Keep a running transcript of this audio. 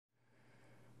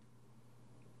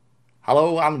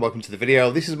Hello and welcome to the video.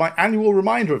 This is my annual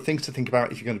reminder of things to think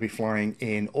about if you're going to be flying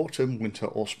in autumn, winter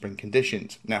or spring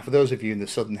conditions. Now for those of you in the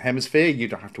southern hemisphere, you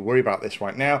don't have to worry about this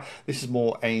right now. This is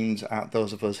more aimed at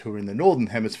those of us who are in the northern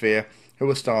hemisphere who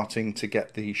are starting to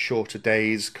get the shorter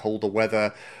days, colder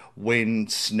weather,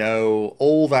 wind, snow,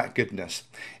 all that goodness.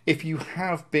 If you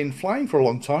have been flying for a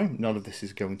long time, none of this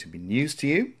is going to be news to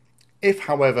you. If,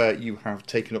 however, you have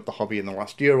taken up the hobby in the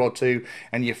last year or two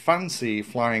and you fancy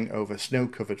flying over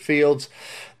snow-covered fields,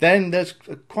 then there's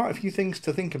quite a few things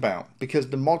to think about because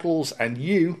the models and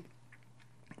you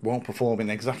won't perform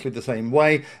in exactly the same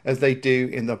way as they do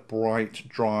in the bright,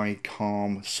 dry,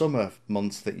 calm summer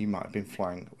months that you might have been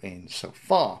flying in so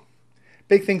far.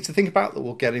 Big things to think about that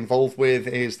we'll get involved with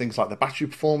is things like the battery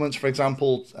performance, for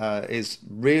example, is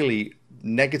really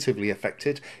negatively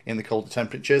affected in the colder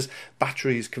temperatures.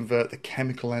 Batteries convert the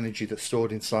chemical energy that's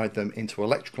stored inside them into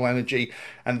electrical energy,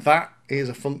 and that is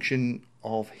a function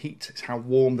of heat. It's how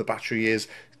warm the battery is,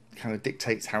 kind of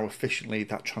dictates how efficiently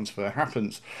that transfer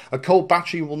happens. A cold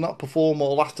battery will not perform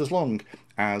or last as long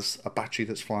as a battery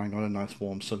that's flying on a nice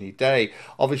warm sunny day.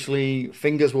 Obviously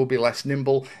fingers will be less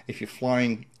nimble if you're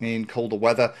flying in colder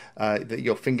weather, that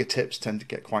your fingertips tend to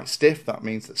get quite stiff. That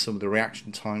means that some of the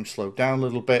reaction times slow down a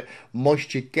little bit.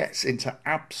 Moisture gets into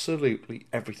absolutely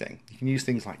everything. You can use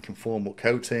things like conformal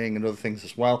coating and other things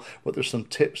as well, but there's some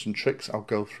tips and tricks. I'll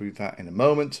go through that in a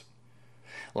moment.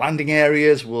 Landing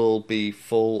areas will be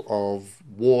full of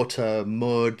water,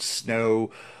 mud,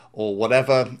 snow, or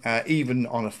whatever. Even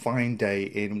on a fine day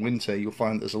in winter, you'll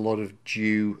find there's a lot of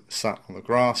dew sat on the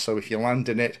grass. So if you land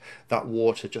in it, that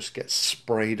water just gets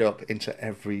sprayed up into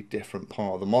every different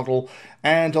part of the model.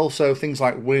 And also things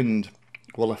like wind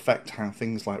will affect how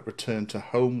things like return to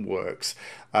home works.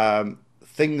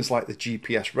 Things like the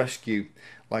GPS rescue,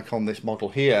 like on this model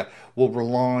here, will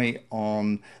rely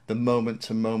on the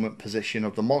moment-to-moment position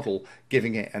of the model,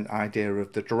 giving it an idea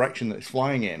of the direction that it's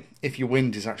flying in. If your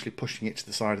wind is actually pushing it to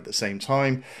the side at the same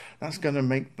time, that's going to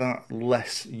make that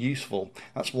less useful.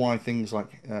 That's why things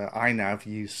like iNav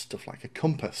use stuff like a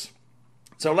compass.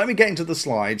 So let me get into the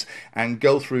slides and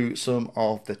go through some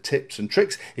of the tips and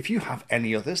tricks. If you have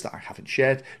any others that I haven't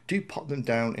shared, do pop them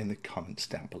down in the comments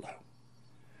down below.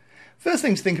 First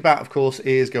thing to think about, of course,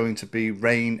 is going to be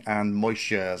rain and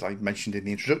moisture. As I mentioned in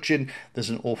the introduction, there's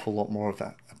an awful lot more of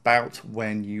that about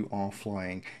when you are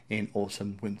flying in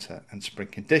autumn, winter and spring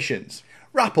conditions.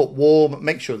 Wrap up warm,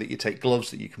 make sure that you take gloves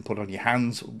that you can put on your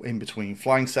hands in between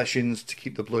flying sessions to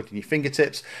keep the blood in your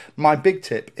fingertips. My big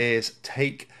tip is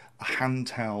take a hand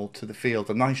towel to the field,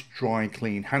 a nice dry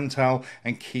clean hand towel,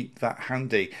 and keep that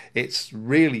handy. It's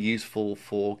really useful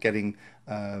for getting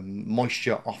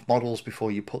moisture off models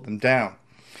before you put them down.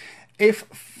 If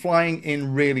flying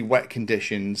in really wet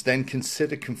conditions, then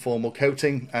consider conformal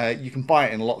coating. You can buy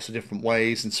it in lots of different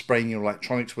ways, and spraying your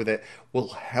electronics with it will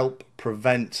help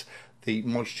prevent the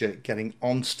moisture getting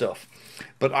on stuff.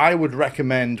 But I would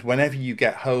recommend whenever you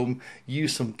get home,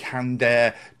 use some canned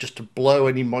air just to blow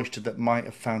any moisture that might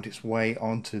have found its way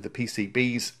onto the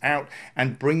PCBs out,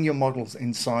 and bring your models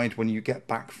inside when you get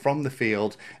back from the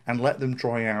field and let them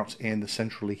dry out in the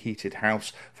centrally heated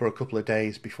house for a couple of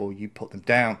days before you put them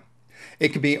down. It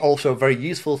can be also very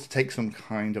useful to take some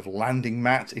kind of landing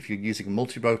mat if you're using a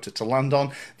multi-rotor to land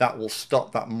on. That will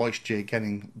stop that moisture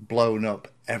getting blown up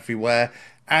everywhere.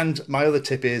 And my other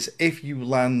tip is, if you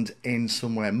land in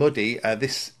somewhere muddy,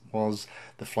 this was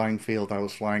the flying field I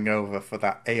was flying over for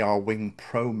that AR Wing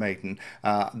Pro Maiden.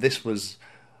 This was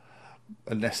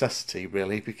a necessity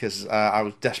really, because I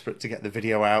was desperate to get the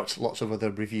video out. Lots of other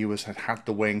reviewers had had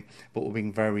the wing but were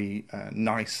being very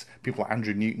nice. People like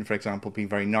Andrew Newton, for example, being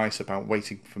very nice about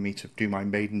waiting for me to do my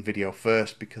maiden video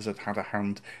first because I'd had a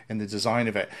hand in the design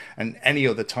of it. And any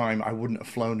other time I wouldn't have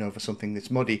flown over something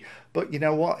that's muddy. But you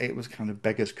know what, it was kind of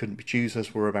beggars couldn't be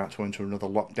choosers. We're about to enter another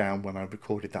lockdown when I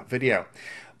recorded that video.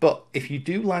 But if you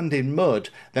do land in mud,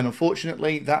 then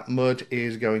unfortunately that mud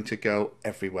is going to go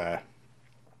everywhere.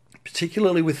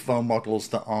 Particularly with foam models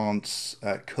that aren't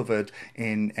covered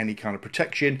in any kind of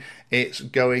protection, it's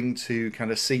going to kind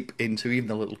of seep into even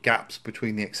the little gaps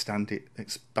between the expanded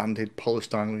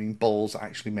polystyrene balls that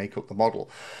actually make up the model.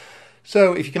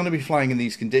 So if you're going to be flying in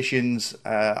these conditions,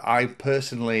 I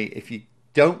personally, if you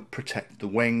don't protect the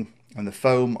wing and the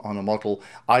foam on a model,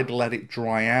 I'd let it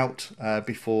dry out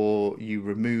before you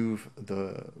remove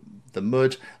the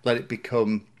mud. Let it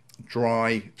become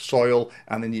dry soil,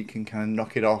 and then you can kind of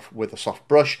knock it off with a soft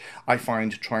brush. I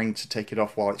find trying to take it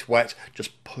off while it's wet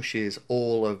just pushes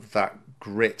all of that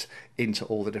grit into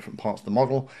all the different parts of the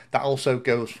model. That also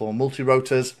goes for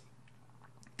multi-rotors.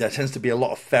 There tends to be a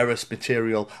lot of ferrous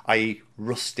material, i.e.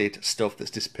 rusted stuff that's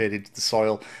disappeared into the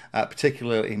soil,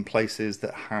 particularly in places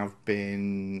that have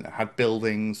had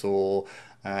buildings or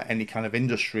any kind of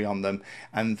industry on them.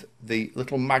 And the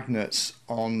little magnets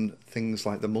on things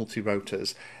like the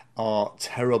multi-rotors are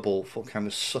terrible for kind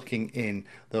of sucking in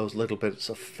those little bits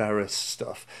of ferrous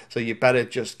stuff. So you're better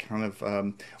just kind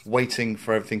of waiting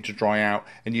for everything to dry out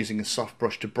and using a soft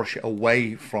brush to brush it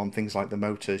away from things like the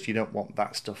motors. You don't want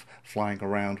that stuff flying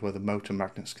around where the motor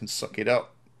magnets can suck it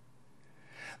up.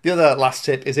 The other last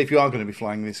tip is, if you are going to be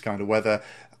flying this kind of weather,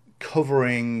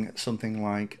 covering something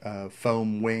like a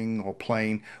foam wing or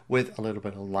plane with a little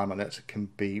bit of laminate can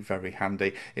be very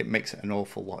handy. It makes it an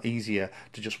awful lot easier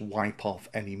to just wipe off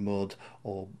any mud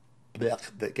or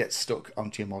that gets stuck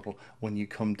onto your model when you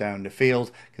come down the field,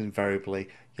 because invariably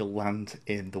you'll land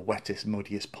in the wettest,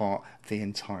 muddiest part of the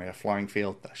entire flying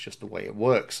field. That's just the way it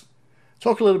works.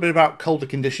 Talk a little bit about colder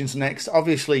conditions next.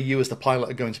 Obviously, you as the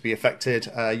pilot are going to be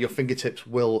affected. Your fingertips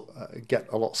will get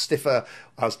a lot stiffer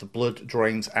as the blood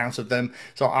drains out of them.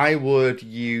 So I would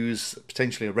use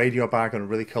potentially a radio bag on a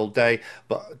really cold day,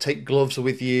 but take gloves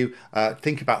with you.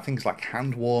 Think about things like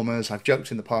hand warmers. I've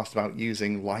joked in the past about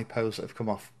using lipos that have come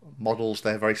off models.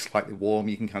 They're very slightly warm.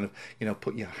 You can kind of,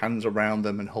 put your hands around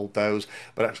them and hold those.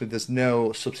 But actually, there's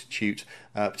no substitute,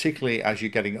 particularly as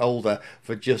you're getting older,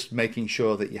 for just making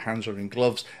sure that your hands are in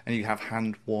gloves and you have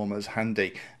hand warmers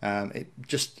handy. It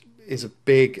just is a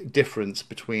big difference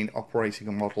between operating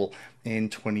a model in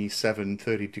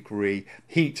 27-30 degree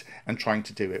heat and trying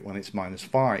to do it when it's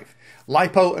 -5.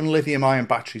 Lipo and lithium-ion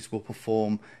batteries will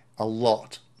perform a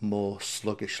lot more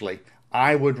sluggishly.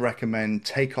 I would recommend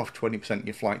take off 20% of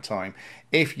your flight time.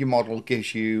 If your model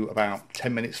gives you about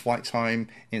 10 minutes flight time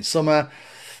in summer,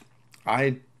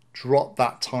 I'd drop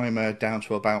that timer down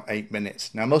to about 8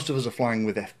 minutes. Now, most of us are flying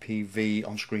with FPV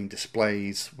on-screen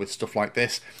displays with stuff like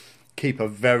this. Keep a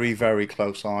very, very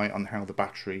close eye on how the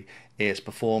battery is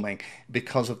performing.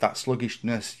 Because of that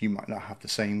sluggishness, you might not have the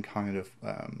same kind of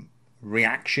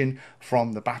reaction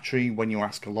from the battery when you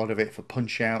ask a lot of it for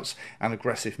punch outs and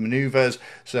aggressive maneuvers,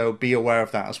 so be aware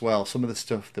of that as well. Some of the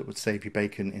stuff that would save you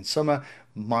bacon in summer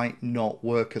might not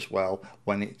work as well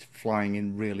when it's flying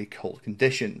in really cold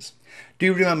conditions.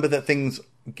 Do remember that things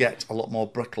get a lot more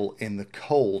brittle in the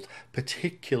cold,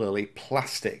 particularly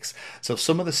plastics. So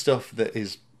some of the stuff that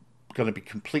is going to be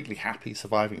completely happy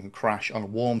surviving a crash on a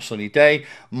warm sunny day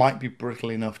might be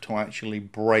brittle enough to actually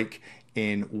break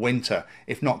in winter.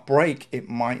 If not break, it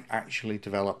might actually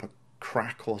develop a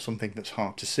crack or something that's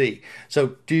hard to see.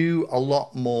 So do a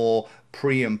lot more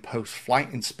pre and post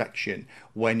flight inspection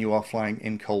when you are flying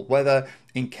in cold weather,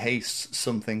 in case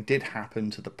something did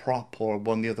happen to the prop or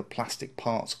one of the other plastic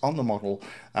parts on the model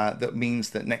that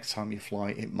means that next time you fly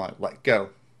it might let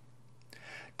go.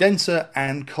 Denser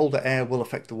and colder air will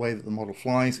affect the way that the model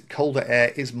flies. Colder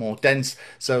air is more dense,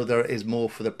 so there is more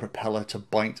for the propeller to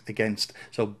bite against,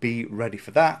 so be ready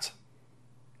for that.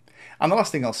 And the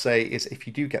last thing I'll say is, if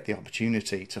you do get the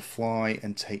opportunity to fly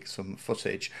and take some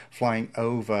footage flying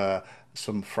over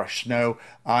some fresh snow,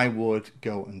 I would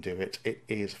go and do it. It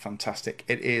is fantastic.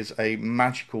 It is a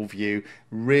magical view,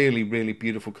 really, really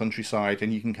beautiful countryside,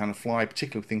 and you can kind of fly,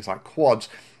 particularly with things like quads,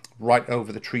 right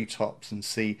over the treetops and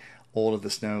see all of the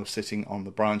snow sitting on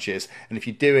the branches. And if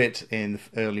you do it in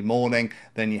the early morning,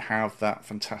 then you have that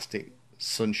fantastic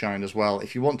sunshine as well.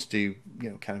 If you want to do,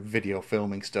 kind of video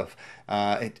filming stuff,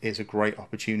 it is a great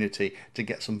opportunity to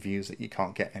get some views that you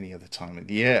can't get any other time of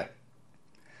the year.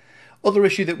 Other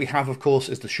issue that we have, of course,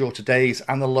 is the shorter days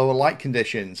and the lower light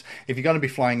conditions. If you're going to be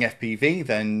flying FPV,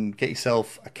 then get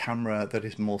yourself a camera that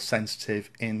is more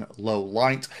sensitive in low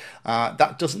light.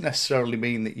 That doesn't necessarily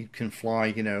mean that you can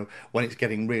fly, when it's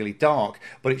getting really dark,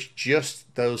 but it's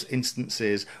just those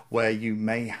instances where you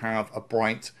may have a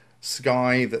bright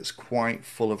sky that's quite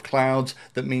full of clouds.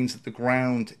 That means that the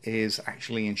ground is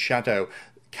actually in shadow.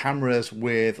 Cameras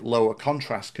with lower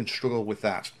contrast can struggle with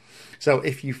that. So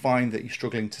if you find that you're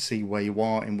struggling to see where you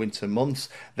are in winter months,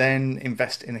 then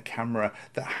invest in a camera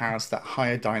that has that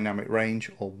higher dynamic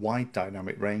range, or wide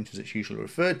dynamic range as it's usually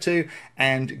referred to,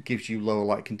 and gives you lower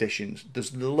light conditions.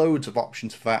 There's loads of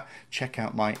options for that. Check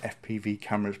out my FPV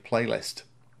cameras playlist.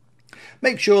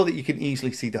 Make sure that you can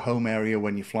easily see the home area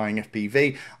when you're flying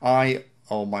FPV. I,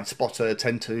 or my spotter,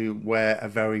 tend to wear a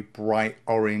very bright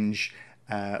orange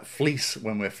fleece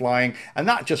when we're flying, and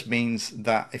that just means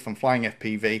that if I'm flying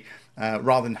FPV,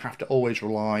 rather than have to always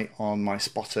rely on my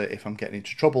spotter if I'm getting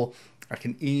into trouble, I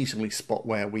can easily spot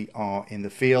where we are in the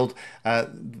field.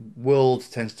 World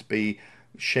tends to be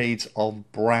shades of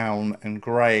brown and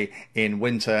grey in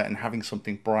winter, and having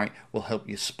something bright will help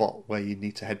you spot where you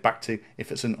need to head back to if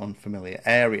it's an unfamiliar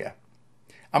area.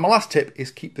 And my last tip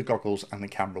is keep the goggles and the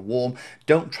camera warm.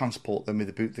 Don't transport them in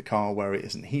the boot of the car where it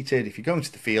isn't heated. If you're going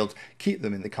to the field, keep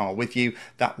them in the car with you.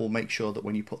 That will make sure that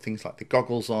when you put things like the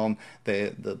goggles on,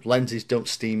 the lenses don't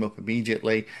steam up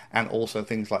immediately, and also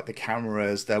things like the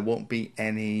cameras, there won't be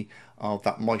any of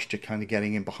that moisture kind of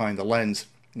getting in behind the lens.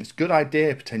 It's a good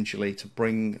idea potentially to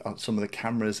bring some of the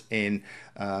cameras in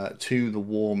to the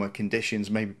warmer conditions,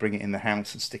 maybe bring it in the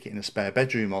house and stick it in a spare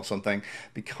bedroom or something,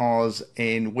 because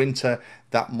in winter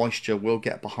that moisture will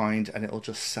get behind and it'll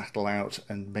just settle out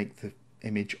and make the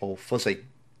image all fuzzy.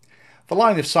 For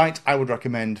line of sight, I would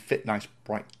recommend fit nice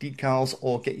bright decals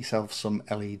or get yourself some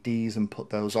LEDs and put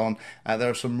those on. There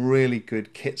are some really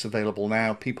good kits available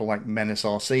now. People like Menace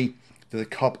RC, the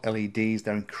Cobb LEDs,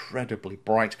 they're incredibly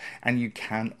bright and you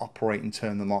can operate and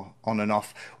turn them on and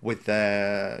off with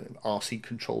their RC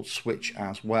controlled switch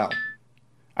as well.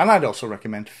 And I'd also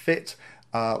recommend fit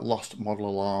lost model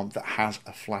alarm that has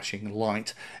a flashing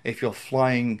light. If you're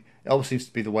flying, it always seems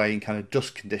to be the way in kind of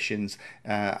dust conditions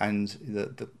and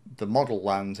the model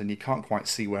lands and you can't quite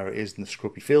see where it is in the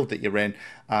scrubby field that you're in.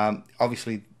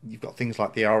 Obviously you've got things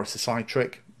like the RSSI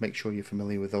trick. Make sure you're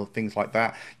familiar with things like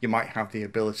that. You might have the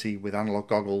ability with analog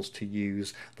goggles to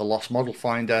use the lost model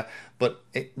finder, but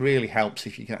it really helps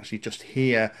if you can actually just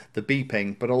hear the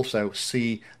beeping but also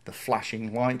see the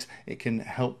flashing light. It can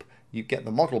help you get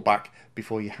the model back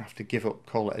before you have to give up,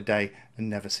 call it a day and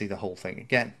never see the whole thing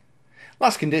again.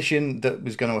 Last condition that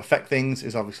was going to affect things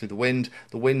is obviously the wind.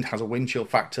 The wind has a wind chill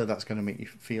factor that's going to make you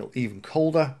feel even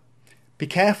colder. Be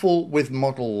careful with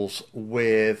models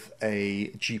with a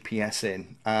GPS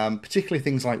in, particularly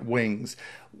things like wings.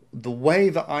 The way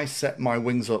that I set my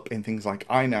wings up in things like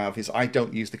iNav is I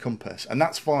don't use the compass, and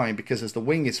that's fine because as the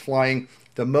wing is flying,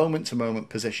 the moment-to-moment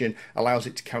position allows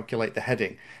it to calculate the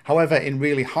heading. However, in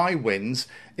really high winds,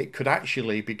 it could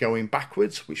actually be going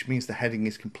backwards, which means the heading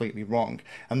is completely wrong.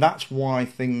 And that's why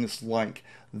things like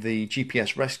the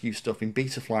GPS rescue stuff in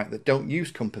Betaflight that don't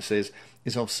use compasses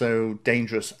is also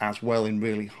dangerous as well in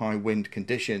really high wind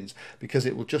conditions, because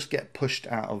it will just get pushed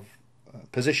out of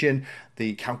position,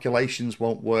 the calculations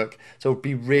won't work, so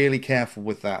be really careful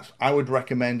with that. I would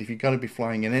recommend, if you're going to be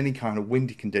flying in any kind of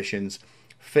windy conditions,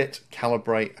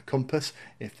 calibrate a compass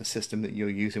if the system that you're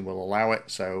using will allow it.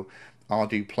 So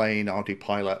Ardu Plane, Ardu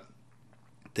Pilot,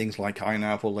 things like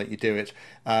iNav will let you do it.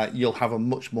 You'll have a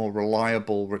much more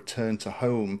reliable return to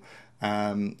home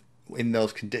in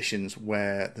those conditions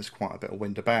where there's quite a bit of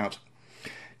wind about.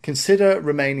 Consider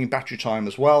remaining battery time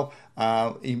as well.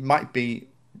 It might be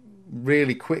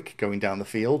really quick going down the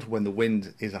field when the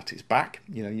wind is at its back.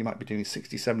 You know, you might be doing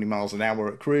 60-70 miles an hour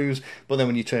at cruise, but then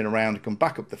when you turn around and come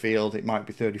back up the field, it might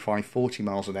be 35-40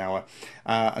 miles an hour.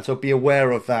 And so be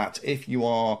aware of that if you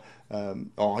are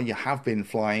or you have been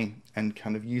flying and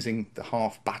kind of using the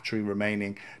half battery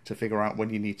remaining to figure out when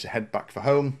you need to head back for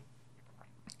home.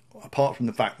 Apart from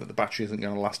the fact that the battery isn't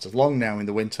going to last as long now in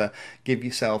the winter, give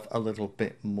yourself a little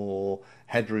bit more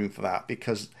headroom for that,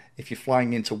 because if you're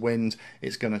flying into wind,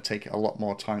 it's going to take a lot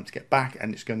more time to get back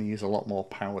and it's going to use a lot more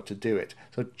power to do it.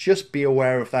 So just be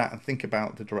aware of that and think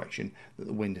about the direction that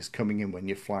the wind is coming in when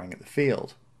you're flying at the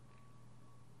field.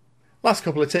 Last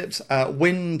couple of tips.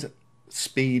 Wind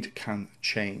speed can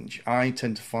change. I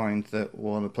tend to find that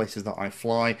one of the places that I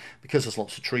fly, because there's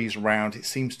lots of trees around, it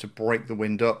seems to break the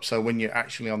wind up, so when you're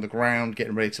actually on the ground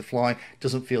getting ready to fly, it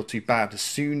doesn't feel too bad. As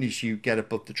soon as you get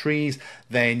above the trees,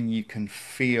 then you can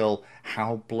feel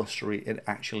how blustery it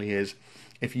actually is.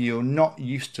 If you're not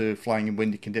used to flying in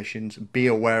windy conditions, be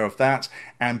aware of that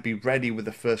and be ready with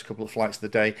the first couple of flights of the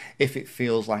day. If it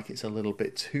feels like it's a little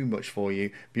bit too much for you,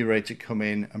 be ready to come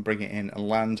in and bring it in and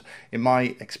land. In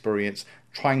my experience,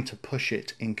 trying to push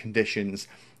it in conditions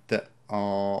that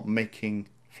are making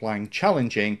flying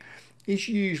challenging is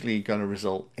usually going to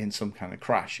result in some kind of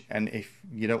crash. And if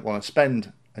you don't want to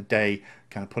spend a day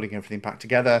kind of putting everything back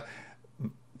together,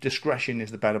 discretion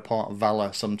is the better part of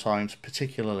valor sometimes,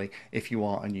 particularly if you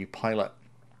are a new pilot.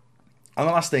 And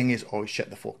the last thing is always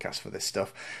check the forecast for this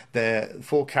stuff. The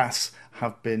forecasts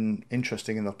have been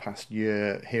interesting in the past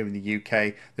year here in the UK.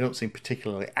 They don't seem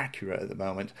particularly accurate at the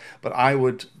moment, but I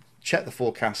would check the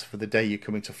forecast for the day you're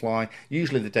coming to fly,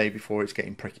 usually the day before it's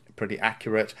getting pretty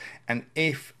accurate. And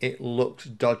if it looks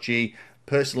dodgy,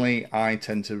 personally, I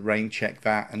tend to rain check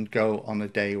that and go on a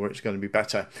day where it's going to be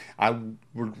better. I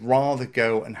would rather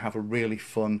go and have a really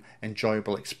fun,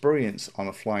 enjoyable experience on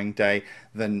a flying day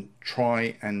than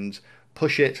try and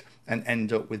push it and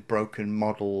end up with broken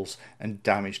models and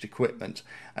damaged equipment.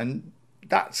 And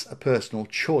that's a personal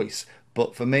choice.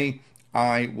 But for me,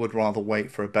 I would rather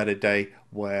wait for a better day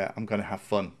where I'm going to have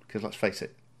fun, because let's face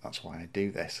it, that's why I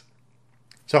do this.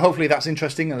 So hopefully that's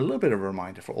interesting and a little bit of a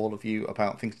reminder for all of you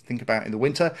about things to think about in the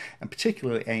winter, and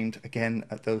particularly aimed again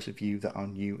at those of you that are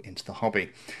new into the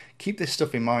hobby. Keep this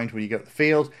stuff in mind when you go to the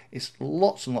field. It's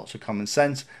lots and lots of common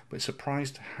sense, but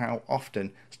surprised how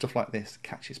often stuff like this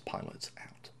catches pilots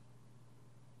out.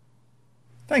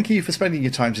 Thank you for spending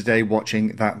your time today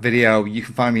watching that video. You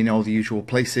can find me in all the usual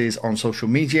places on social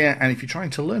media, and if you're trying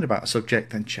to learn about a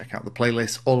subject, then check out the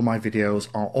playlist. All of my videos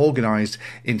are organised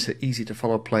into easy to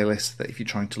follow playlists that if you're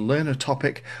trying to learn a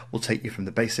topic will take you from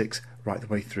the basics right the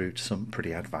way through to some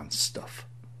pretty advanced stuff.